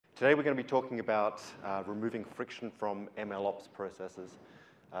Today we're going to be talking about removing friction from MLOps processes.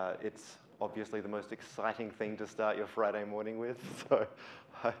 It's obviously the most exciting thing to start your Friday morning with. So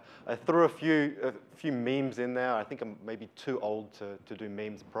I threw a few memes in there. I think I'm maybe too old to do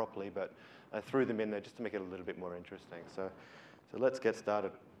memes properly, but I threw them in there just to make it a little bit more interesting. So let's get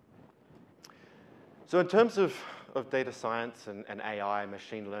started. So in terms of data science and AI,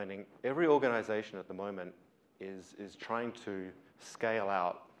 machine learning, every organization at the moment is trying to scale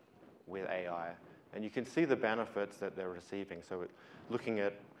out with AI. And you can see the benefits that they're receiving. So looking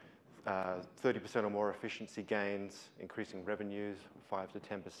at 30% or more efficiency gains, increasing revenues 5 to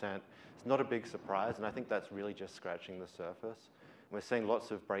 10%. It's not a big surprise, and I think that's really just scratching the surface. We're seeing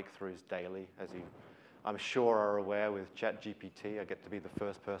lots of breakthroughs daily, as you, I'm sure, are aware with ChatGPT. I get to be the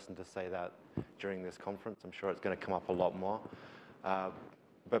first person to say that during this conference. I'm sure it's going to come up a lot more.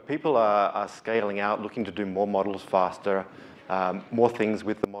 But people are scaling out, looking to do more models faster, more things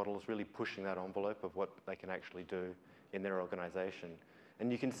with the models, really pushing that envelope of what they can actually do in their organization.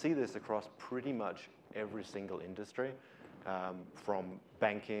 And you can see this across pretty much every single industry, from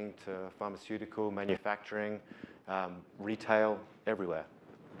banking to pharmaceutical, manufacturing, retail, everywhere.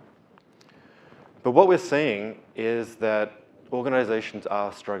 But what we're seeing is that organizations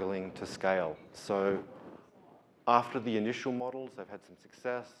are struggling to scale. So after the initial models, they've had some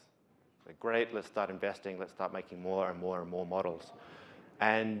success. They're great, let's start investing, let's start making more and more and more models.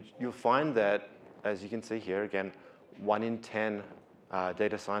 And you'll find that, as you can see here, again, 1 in 10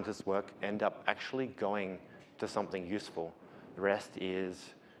 data scientists' work end up actually going to something useful. The rest is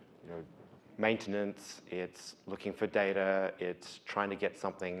maintenance, it's looking for data, it's trying to get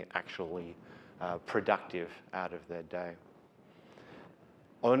something actually productive out of their day.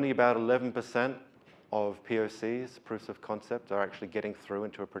 Only about 11% of POCs, proofs of concept, are actually getting through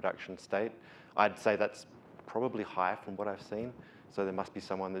into a production state. I'd say that's probably high from what I've seen, so there must be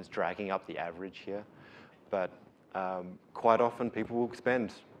someone that's dragging up the average here. But quite often people will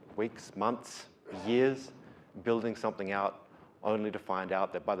spend weeks, months, years building something out only to find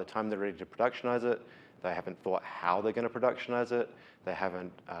out that by the time they're ready to productionize it, they haven't thought how they're going to productionize it, they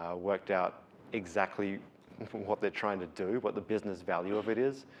haven't worked out exactly what they're trying to do, what the business value of it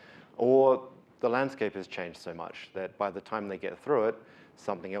is, or the landscape has changed so much that by the time they get through it,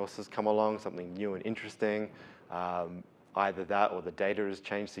 something else has come along, something new and interesting. Either that or the data has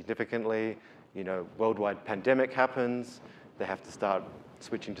changed significantly. Worldwide pandemic happens. They have to start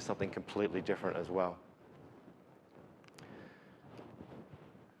switching to something completely different as well.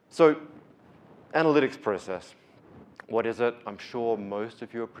 So, analytics process. What is it? I'm sure most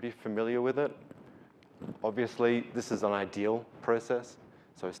of you are pretty familiar with it. Obviously, this is an ideal process.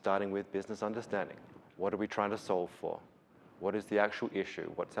 So starting with business understanding. What are we trying to solve for? What is the actual issue?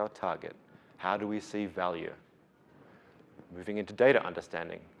 What's our target? How do we see value? Moving into data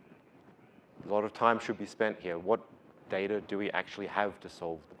understanding. A lot of time should be spent here. What data do we actually have to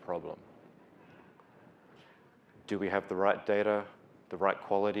solve the problem? Do we have the right data, the right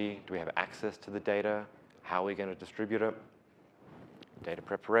quality? Do we have access to the data? How are we going to distribute it? Data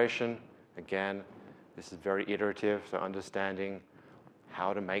preparation. Again, this is very iterative, so understanding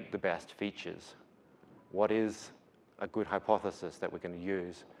how to make the best features. What is a good hypothesis that we're going to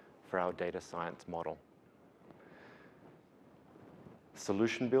use for our data science model?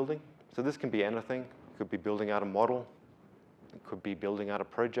 Solution building. So this can be anything. It could be building out a model. It could be building out a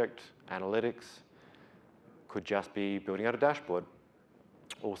project, analytics. It could just be building out a dashboard.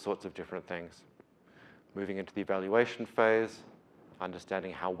 All sorts of different things. Moving into the evaluation phase,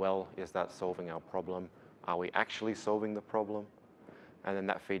 understanding how well is that solving our problem. Are we actually solving the problem? And then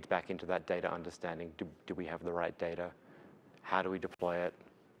that feeds back into that data understanding. Do we have the right data? How do we deploy it?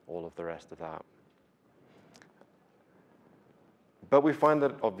 All of the rest of that. But we find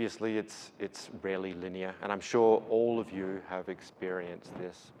that obviously it's rarely linear, and I'm sure all of you have experienced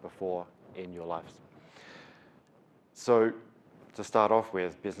this before in your lives. So to start off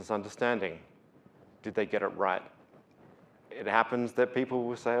with, business understanding. Did they get it right? It happens that people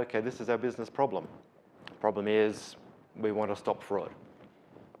will say, okay, this is our business problem. The problem is we want to stop fraud.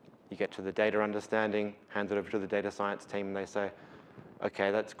 You get to the data understanding, hand it over to the data science team, and they say,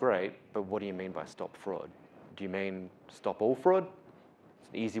 okay, that's great, but what do you mean by stop fraud? Do you mean stop all fraud? It's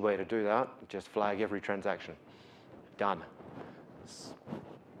an easy way to do that. Just flag every transaction. Done.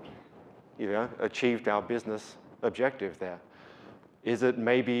 Achieved our business objective there. Is it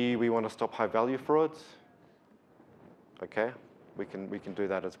maybe we want to stop high-value frauds? Okay, we can do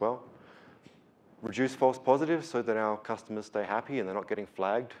that as well. Reduce false positives so that our customers stay happy and they're not getting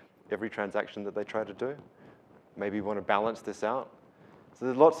flagged every transaction that they try to do. Maybe we want to balance this out. So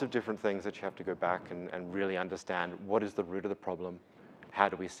there's lots of different things that you have to go back and really understand what is the root of the problem how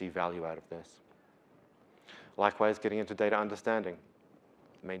do we see value out of this? Likewise, getting into data understanding.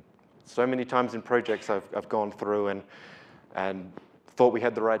 I mean, so many times in projects I've gone through and thought we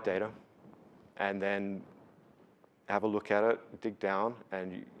had the right data, and then have a look at it, dig down,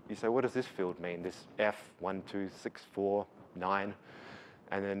 and you say, what does this field mean? This F1264 9,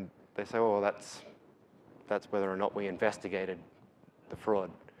 and then they say, oh, well, that's whether or not we investigated the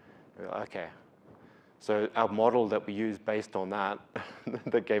fraud. Okay. So our model that we use based on that,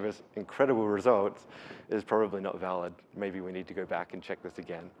 that gave us incredible results, is probably not valid. Maybe we need to go back and check this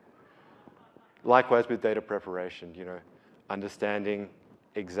again. Likewise with data preparation, understanding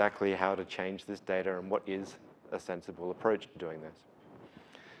exactly how to change this data and what is a sensible approach to doing this.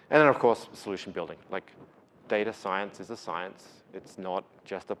 And then, of course, solution building. Like, data science is a science. It's not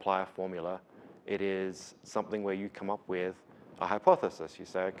just apply a formula. It is something where you come up with a hypothesis. You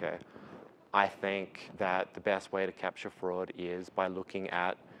say, okay, I think that the best way to capture fraud is by looking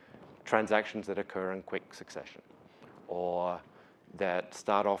at transactions that occur in quick succession, or that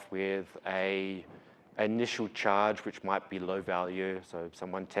start off with an initial charge which might be low value, so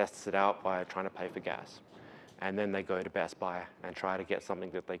someone tests it out by trying to pay for gas, and then they go to Best Buy and try to get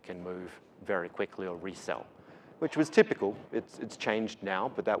something that they can move very quickly or resell, which was typical. It's changed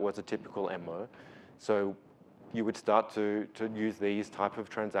now, but that was a typical MO. So you would start to use these type of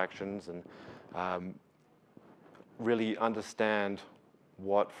transactions and really understand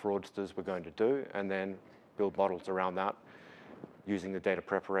what fraudsters were going to do, and then build models around that using the data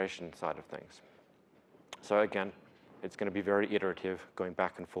preparation side of things. So again, it's going to be very iterative, going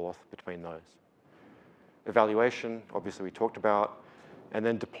back and forth between those. Evaluation, obviously we talked about, and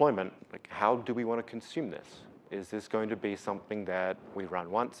then deployment. Like, how do we want to consume this? Is this going to be something that we run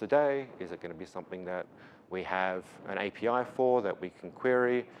once a day? Is it going to be something that we have an API for that we can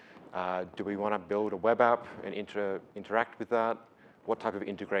query? Do we want to build a web app and interact with that? What type of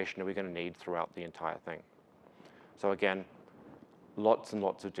integration are we going to need throughout the entire thing? So again, lots and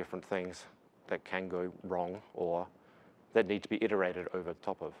lots of different things that can go wrong or that need to be iterated over the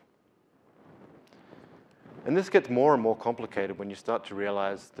top of. And this gets more and more complicated when you start to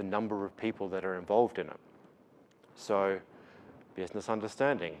realize the number of people that are involved in it. So business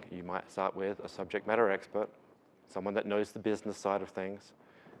understanding, you might start with a subject matter expert, someone that knows the business side of things.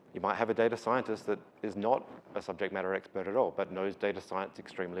 You might have a data scientist that is not a subject matter expert at all, but knows data science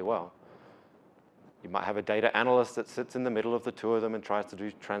extremely well. You might have a data analyst that sits in the middle of the two of them and tries to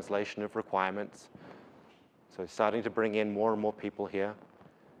do translation of requirements. So starting to bring in more and more people here.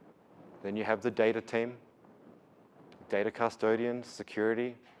 Then you have the data team, data custodians,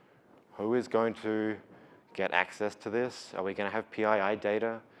 security. Who is going to get access to this? Are we going to have PII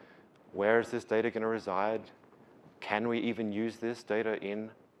data? Where is this data going to reside? Can we even use this data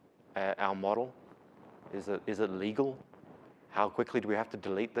in our model? Is it legal? How quickly do we have to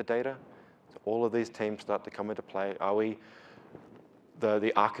delete the data? So all of these teams start to come into play. Are we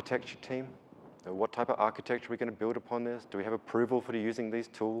the architecture team? What type of architecture are we going to build upon this? Do we have approval for using these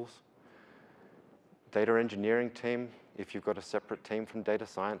tools? Data engineering team, if you've got a separate team from data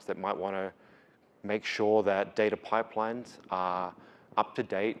science that might want to make sure that data pipelines are up to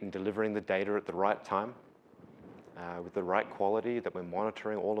date and delivering the data at the right time with the right quality, that we're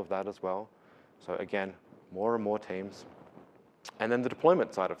monitoring all of that as well. So again, more and more teams. And then the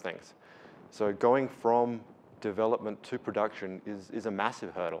deployment side of things. So going from development to production is a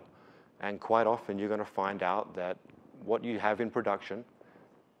massive hurdle. And quite often you're going to find out that what you have in production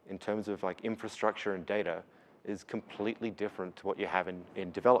in terms of like infrastructure and data is completely different to what you have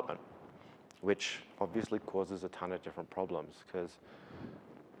in development, which obviously causes a ton of different problems, because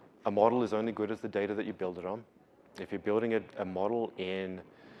a model is only good as the data that you build it on. If you're building a model in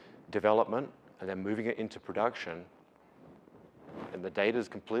development and then moving it into production and the data is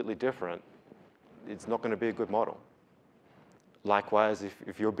completely different, it's not going to be a good model. Likewise,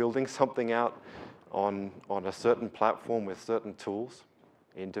 if you're building something out on a certain platform with certain tools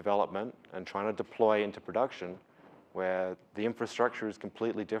in development and trying to deploy into production where the infrastructure is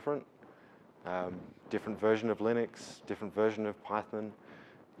completely different, different version of Linux, different version of Python,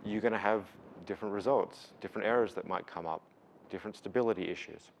 you're going to have different results, different errors that might come up, different stability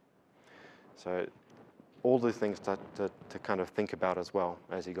issues. So all these things to kind of think about as well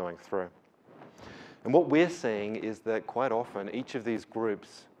as you're going through. And what we're seeing is that quite often each of these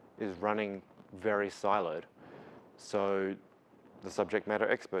groups is running very siloed. So the subject matter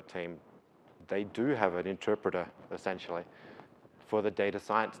expert team, they do have an interpreter, essentially, for the data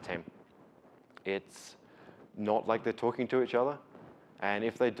science team. It's not like they're talking to each other. And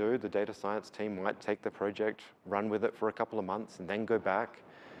if they do, the data science team might take the project, run with it for a couple of months, and then go back,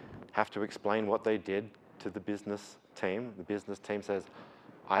 have to explain what they did to the business team. The business team says,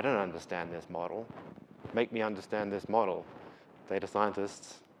 I don't understand this model. Make me understand this model. Data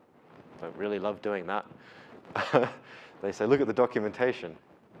scientists don't really love doing that. They say, look at the documentation.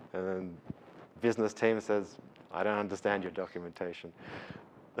 And then business team says, I don't understand your documentation.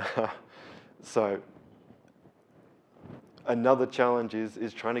 So another challenge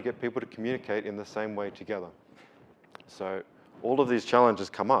is trying to get people to communicate in the same way together. So all of these challenges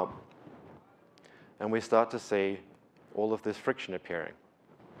come up, and we start to see all of this friction appearing.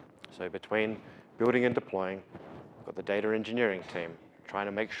 So between building and deploying, we've got the data engineering team trying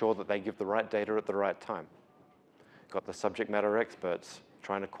to make sure that they give the right data at the right time. Got the subject matter experts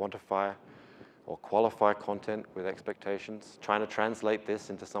trying to quantify or qualify content with expectations, trying to translate this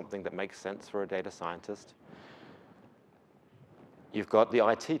into something that makes sense for a data scientist. You've got the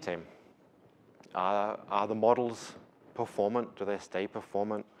IT team. Are the models performant? Do they stay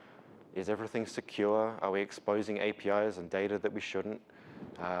performant? Is everything secure? Are we exposing APIs and data that we shouldn't?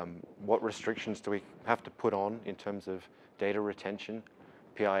 What restrictions do we have to put on in terms of data retention,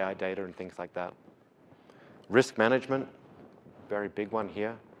 PII data, and things like that? Risk management, very big one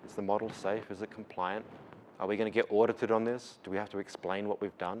here. Is the model safe? Is it compliant? Are we going to get audited on this? Do we have to explain what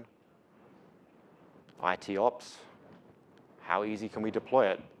we've done? IT ops, how easy can we deploy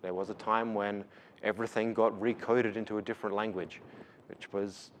it? There was a time when everything got recoded into a different language, which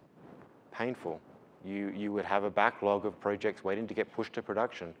was painful. You would have a backlog of projects waiting to get pushed to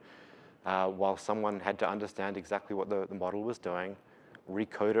production while someone had to understand exactly what the model was doing,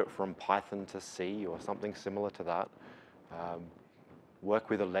 recode it from Python to C or something similar to that,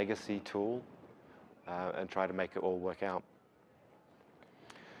 work with a legacy tool, and try to make it all work out.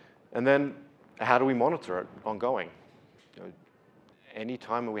 And then how do we monitor it ongoing?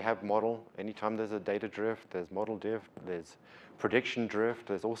 Anytime we have model, anytime there's a data drift, there's model drift, there's prediction drift,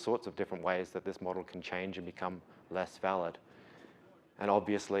 there's all sorts of different ways that this model can change and become less valid. And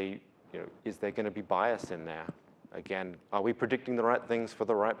obviously, is there going to be bias in there? Again, are we predicting the right things for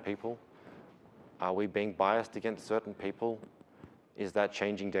the right people? Are we being biased against certain people? Is that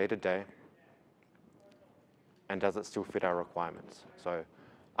changing day to day? And does it still fit our requirements? So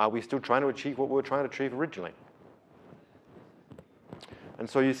are we still trying to achieve what we were trying to achieve originally? And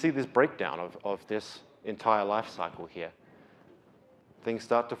so you see this breakdown of this entire life cycle here. Things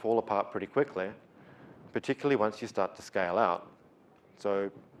start to fall apart pretty quickly, particularly once you start to scale out. So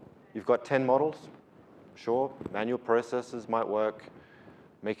you've got 10 models. Sure, manual processes might work,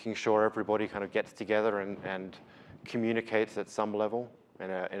 making sure everybody kind of gets together and communicates at some level in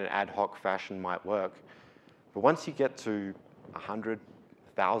an ad hoc fashion might work. But once you get to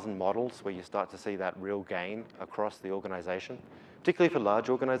 100,000 models where you start to see that real gain across the organization, particularly for large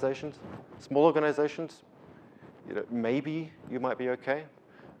organizations, small organizations, maybe you might be okay.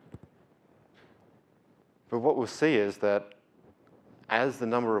 But what we'll see is that as the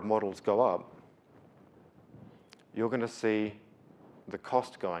number of models go up, you're going to see the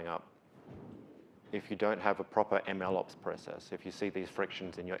cost going up if you don't have a proper MLOps process, if you see these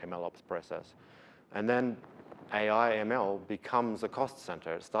frictions in your MLOps process. And then AI ML becomes a cost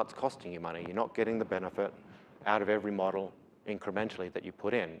center. It starts costing you money. You're not getting the benefit out of every model incrementally that you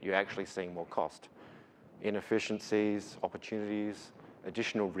put in. You're actually seeing more cost. Inefficiencies, opportunities,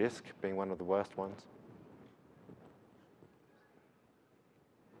 additional risk being one of the worst ones.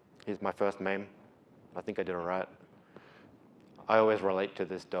 Here's my first meme. I think I did all right. I always relate to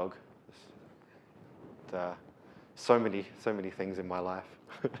this dog. So many things in my life.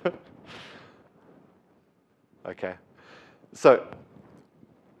 Okay. So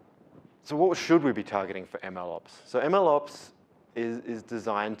what should we be targeting for MLOps? So MLOps is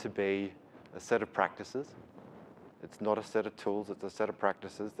designed to be a set of practices. It's not a set of tools. It's a set of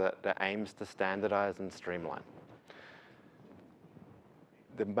practices that aims to standardize and streamline.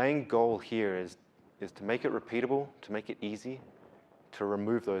 The main goal here is to make it repeatable, to make it easy, to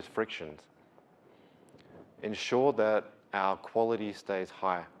remove those frictions. Ensure that our quality stays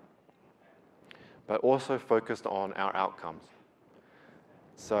high, but also focused on our outcomes.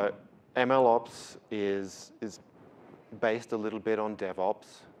 So MLOps is based a little bit on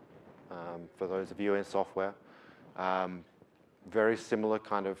DevOps, for those of you in software. Very similar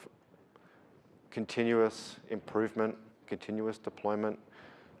kind of continuous improvement, continuous deployment,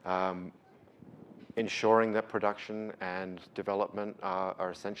 ensuring that production and development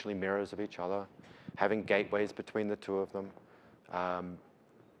are essentially mirrors of each other, having gateways between the two of them.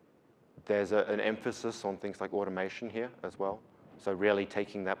 There's an emphasis on things like automation here as well. So really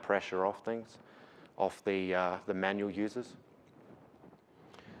taking that pressure off things, off the manual users,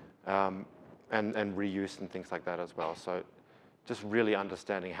 and reuse and things like that as well. So just really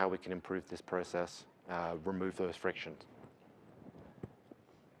understanding how we can improve this process remove those frictions.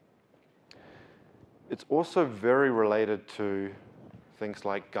 It's also very related to things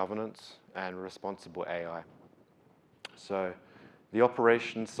like governance and responsible AI. So the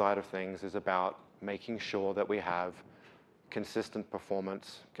operations side of things is about making sure that we have consistent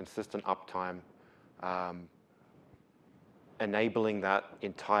performance, consistent uptime, enabling that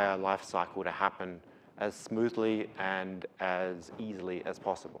entire life cycle to happen as smoothly and as easily as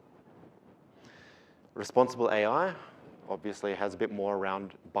possible. Responsible AI obviously has a bit more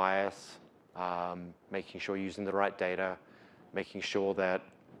around bias, making sure you're using the right data, making sure that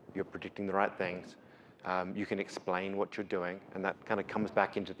you're predicting the right things. You can explain what you're doing, and that kind of comes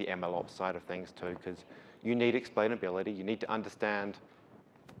back into the MLOps side of things too, because you need explainability. You need to understand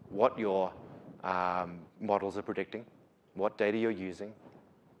what your models are predicting, what data you're using,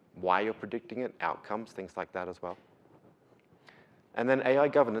 why you're predicting it, outcomes, things like that as well. And then AI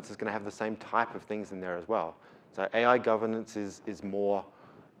governance is going to have the same type of things in there as well. So AI governance is more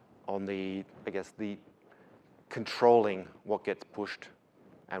on the, I guess, the controlling what gets pushed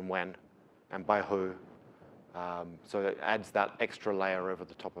and when and by who. So it adds that extra layer over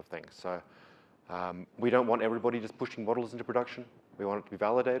the top of things. So we don't want everybody just pushing models into production. We want it to be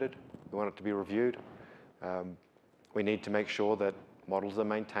validated. We want it to be reviewed. We need to make sure that models are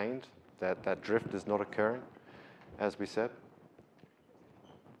maintained, that that drift is not occurring, as we said.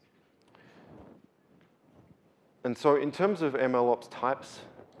 And so in terms of MLOps types,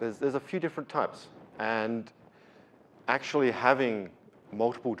 there's a few different types. And actually having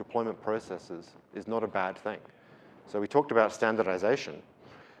multiple deployment processes is not a bad thing. So we talked about standardization,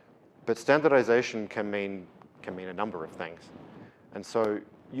 but standardization can mean a number of things. And so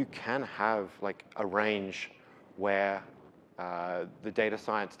you can have like a range where the data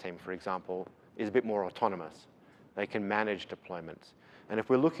science team, for example, is a bit more autonomous. They can manage deployments. And if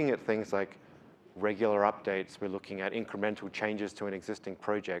we're looking at things like regular updates, we're looking at incremental changes to an existing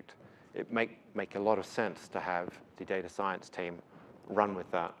project, it make a lot of sense to have the data science team run with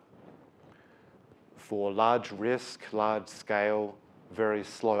that. For large risk, large scale, very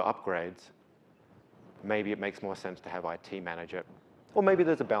slow upgrades, maybe it makes more sense to have IT manage it. Or maybe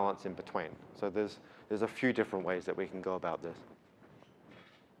there's a balance in between. So there's a few different ways that we can go about this.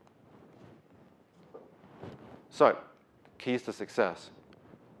 So, keys to success.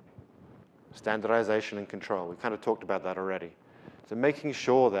 Standardization and control. We kind of talked about that already. So making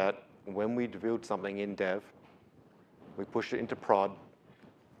sure that when we build something in dev, we push it into prod,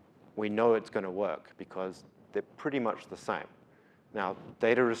 we know it's going to work because they're pretty much the same. Now,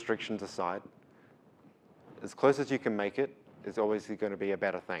 data restrictions aside, as close as you can make it is obviously going to be a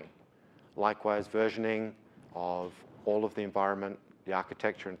better thing. Likewise, versioning of all of the environment, the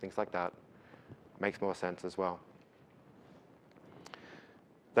architecture, and things like that makes more sense as well.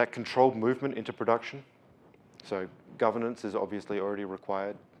 That controlled movement into production. So governance is obviously already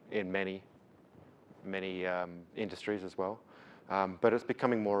required in many industries as well. But it's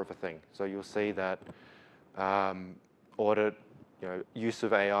becoming more of a thing. So you'll see that audit, use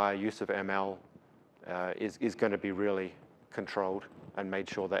of AI, use of ML is going to be really controlled and made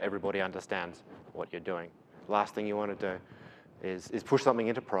sure that everybody understands what you're doing. Last thing you want to do is push something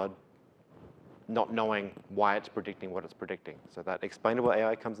into prod, not knowing why it's predicting what it's predicting. So that explainable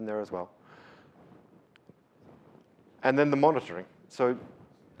AI comes in there as well. And then the monitoring. So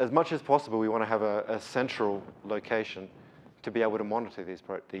as much as possible, we want to have a central location to be able to monitor these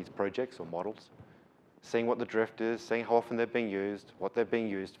projects or models, seeing what the drift is, seeing how often they're being used, what they're being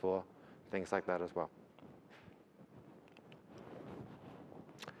used for, things like that as well.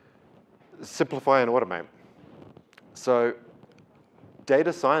 Simplify and automate. So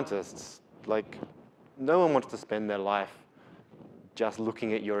data scientists, like, no one wants to spend their life just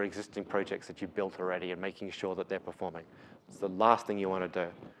looking at your existing projects that you've built already and making sure that they're performing. It's the last thing you want to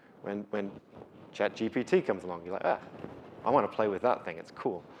do. When ChatGPT comes along, you're like, I want to play with that thing. It's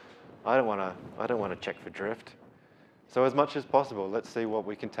cool. I don't want to check for drift. So as much as possible, let's see what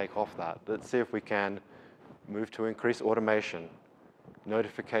we can take off that. Let's see if we can move to increase automation,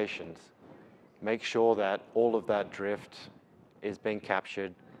 notifications, make sure that all of that drift is being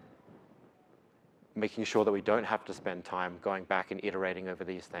captured, making sure that we don't have to spend time going back and iterating over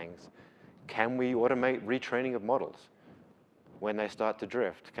these things. Can we automate retraining of models when they start to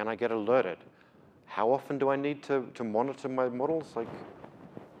drift? Can I get alerted? How often do I need to monitor my models? Like,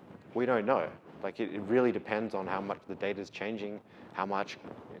 we don't know. Like, it really depends on how much the data is changing, how much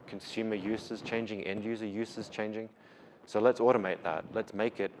consumer use is changing, end user use is changing. So let's automate that. Let's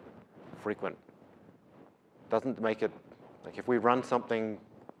make it frequent. Doesn't make it, like if we run something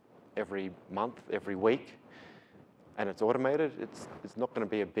every month, every week, and it's automated, it's not going to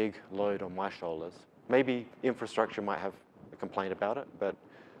be a big load on my shoulders. Maybe infrastructure might have a complaint about it, but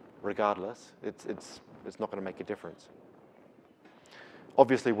regardless, it's not going to make a difference.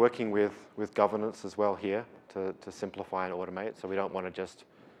 Obviously, working with governance as well here to simplify and automate. So we don't want to just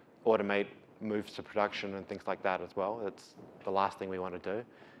automate moves to production and things like that as well. It's the last thing we want to do.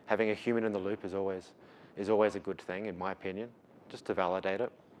 Having a human in the loop is always a good thing, in my opinion, just to validate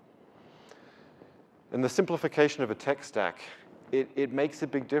it. And the simplification of a tech stack, it makes a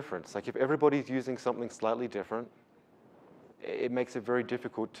big difference. Like if everybody's using something slightly different, it makes it very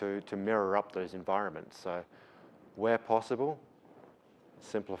difficult to mirror up those environments. So where possible,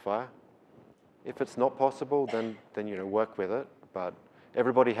 simplify. If it's not possible, then work with it. But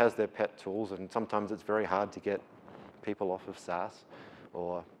everybody has their pet tools, and sometimes it's very hard to get people off of SAS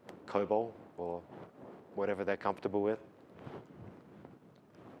or COBOL or whatever they're comfortable with.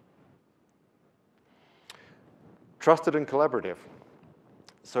 Trusted and collaborative.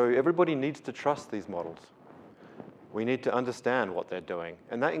 So everybody needs to trust these models. We need to understand what they're doing,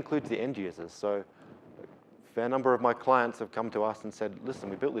 and that includes the end users. So a fair number of my clients have come to us and said, listen,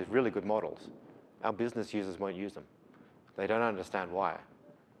 we built these really good models. Our business users won't use them. They don't understand why.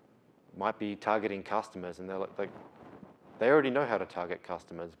 Might be targeting customers, and they're like, they already know how to target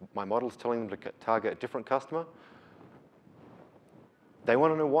customers. My model's telling them to target a different customer. They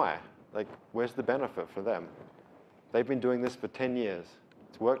want to know why. Like, where's the benefit for them? They've been doing this for 10 years.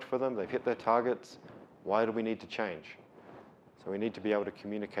 It's worked for them. They've hit their targets. Why do we need to change? So we need to be able to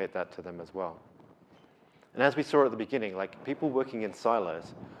communicate that to them as well. And as we saw at the beginning, like people working in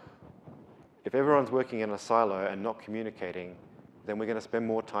silos, if everyone's working in a silo and not communicating, then we're going to spend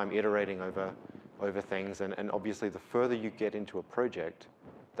more time iterating over things. And obviously, the further you get into a project,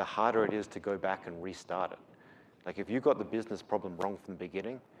 the harder it is to go back and restart it. Like if you got the business problem wrong from the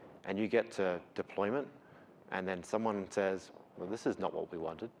beginning and you get to deployment and then someone says, well, this is not what we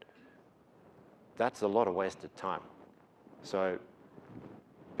wanted, that's a lot of wasted time. So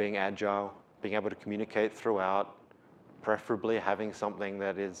being agile, being able to communicate throughout, preferably having something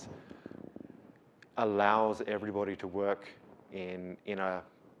that allows everybody to work in a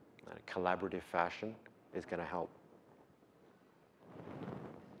collaborative fashion is going to help.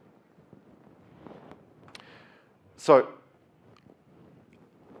 So,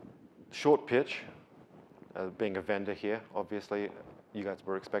 short pitch, being a vendor here, obviously, you guys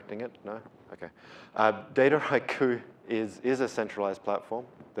were expecting it, no? Okay. Dataiku is a centralized platform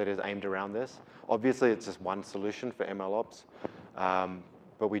that is aimed around this. Obviously, it's just one solution for MLOps,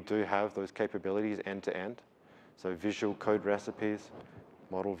 but we do have those capabilities end to end. So visual code recipes,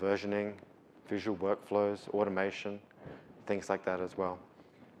 model versioning, visual workflows, automation, things like that as well.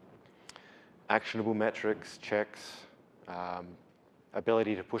 Actionable metrics, checks,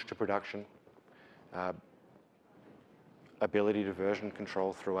 ability to push to production, ability to version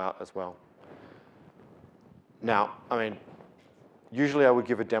control throughout as well. Now, I mean, usually I would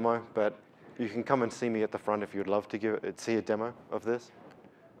give a demo, but you can come and see me at the front if you'd love to see a demo of this.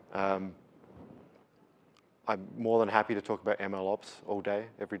 I'm more than happy to talk about MLOps all day,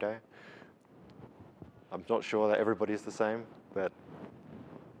 every day. I'm not sure that everybody's the same, but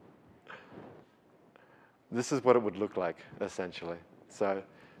this is what it would look like, essentially. So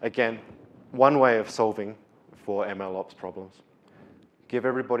again, one way of solving for MLOps problems. Give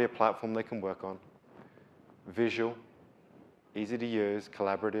everybody a platform they can work on. Visual, easy to use,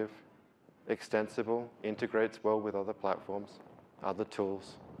 collaborative, extensible, integrates well with other platforms, other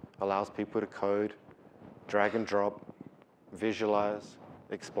tools, allows people to code, drag and drop, visualize,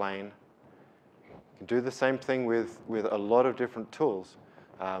 explain. You can do the same thing with a lot of different tools.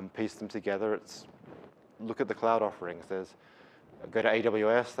 Piece them together. Look at the cloud offerings. Go to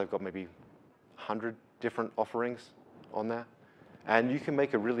AWS, they've got maybe 100 different offerings on there. And you can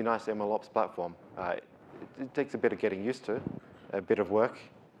make a really nice MLOps platform. It takes a bit of getting used to, a bit of work,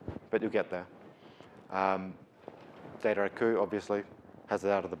 but you'll get there. Dataiku, obviously, has it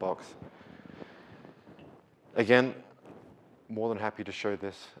out of the box. Again, more than happy to show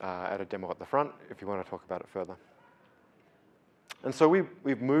this at a demo at the front if you want to talk about it further. And so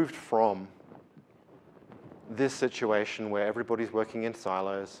we've moved from this situation where everybody's working in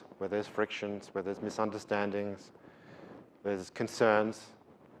silos, where there's frictions, where there's misunderstandings, there's concerns,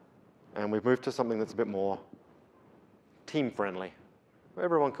 and we've moved to something that's a bit more team-friendly, where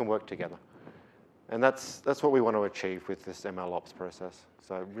everyone can work together. And that's what we want to achieve with this MLOps process.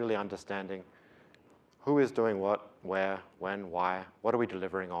 So really understanding who is doing what, where, when, why, what are we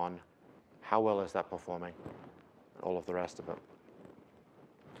delivering on, how well is that performing, and all of the rest of it.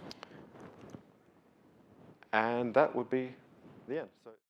 And that would be the end. So